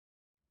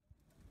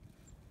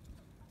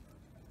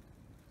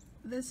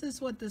This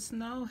is what the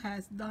snow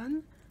has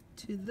done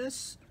to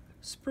this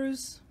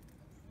spruce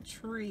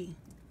tree.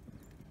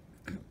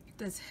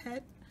 This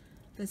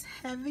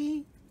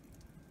heavy,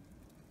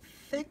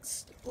 thick,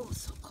 oh,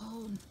 so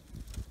cold,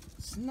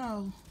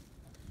 snow.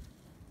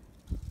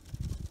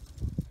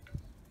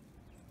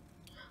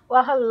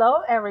 Well,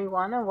 hello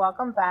everyone and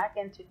welcome back.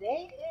 And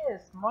today is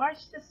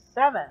March the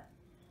 7th,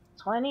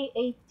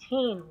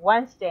 2018,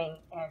 Wednesday,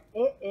 and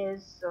it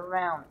is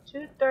around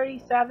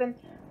 2:37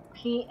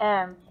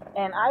 p.m.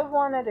 And I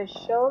wanted to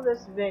show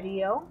this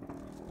video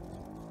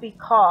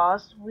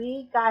because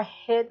we got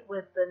hit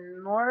with the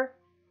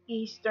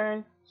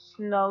northeastern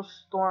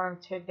snowstorm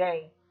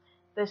today.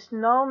 The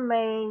snow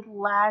may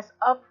last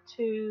up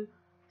to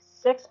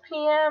 6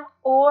 p.m.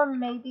 or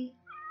maybe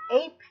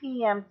 8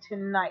 p.m.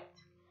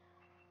 tonight,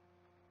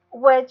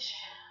 which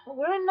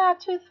we're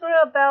not too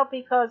thrilled about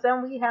because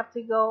then we have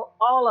to go,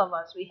 all of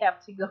us, we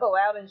have to go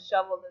out and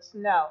shovel the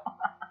snow.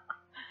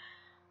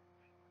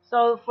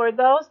 So for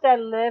those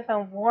that live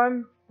in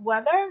warm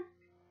weather,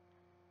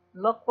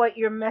 look what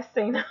you're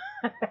missing.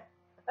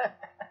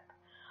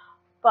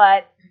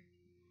 But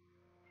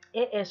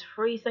it is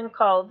freezing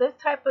cold. This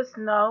type of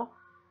snow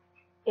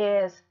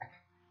is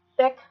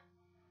thick,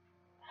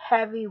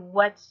 heavy,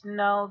 wet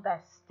snow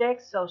that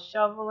sticks, so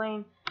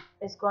shoveling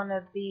is going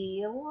to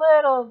be a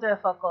little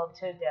difficult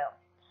to do.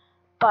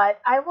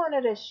 But I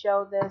wanted to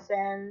show this,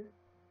 and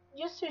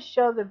just to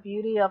show the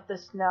beauty of the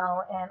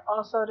snow, and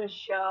also to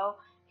show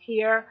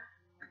here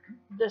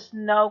the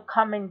snow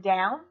coming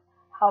down,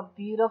 how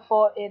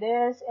beautiful it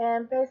is.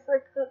 And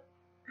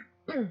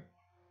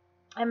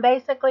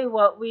basically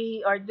what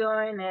we are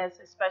doing is,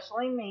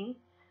 especially me,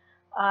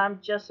 I'm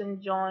just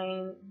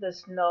enjoying the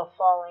snow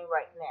falling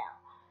right now.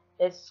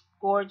 It's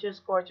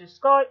gorgeous, gorgeous,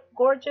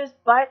 gorgeous,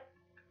 but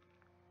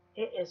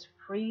it is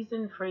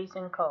freezing,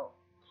 freezing cold.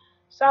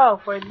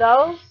 So for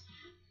those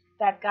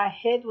that got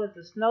hit with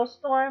the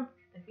snowstorm,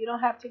 if you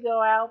don't have to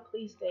go out,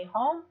 please stay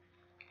home,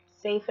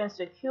 safe and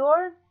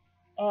secure.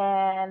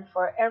 And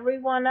for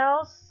everyone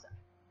else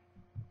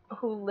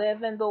who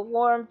live in the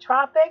warm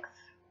tropics,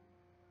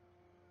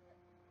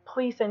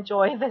 please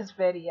enjoy this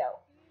video.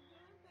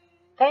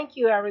 Thank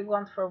you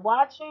everyone for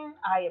watching.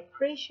 I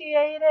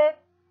appreciate it.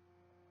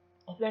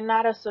 If you're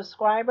not a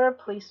subscriber,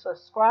 please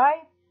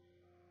subscribe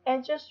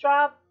and just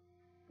drop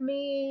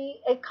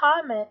me a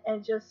comment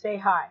and just say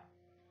hi.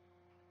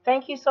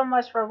 Thank you so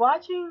much for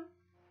watching.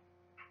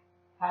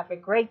 Have a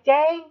great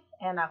day,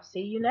 and I'll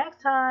see you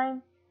next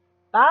time.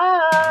 Bye.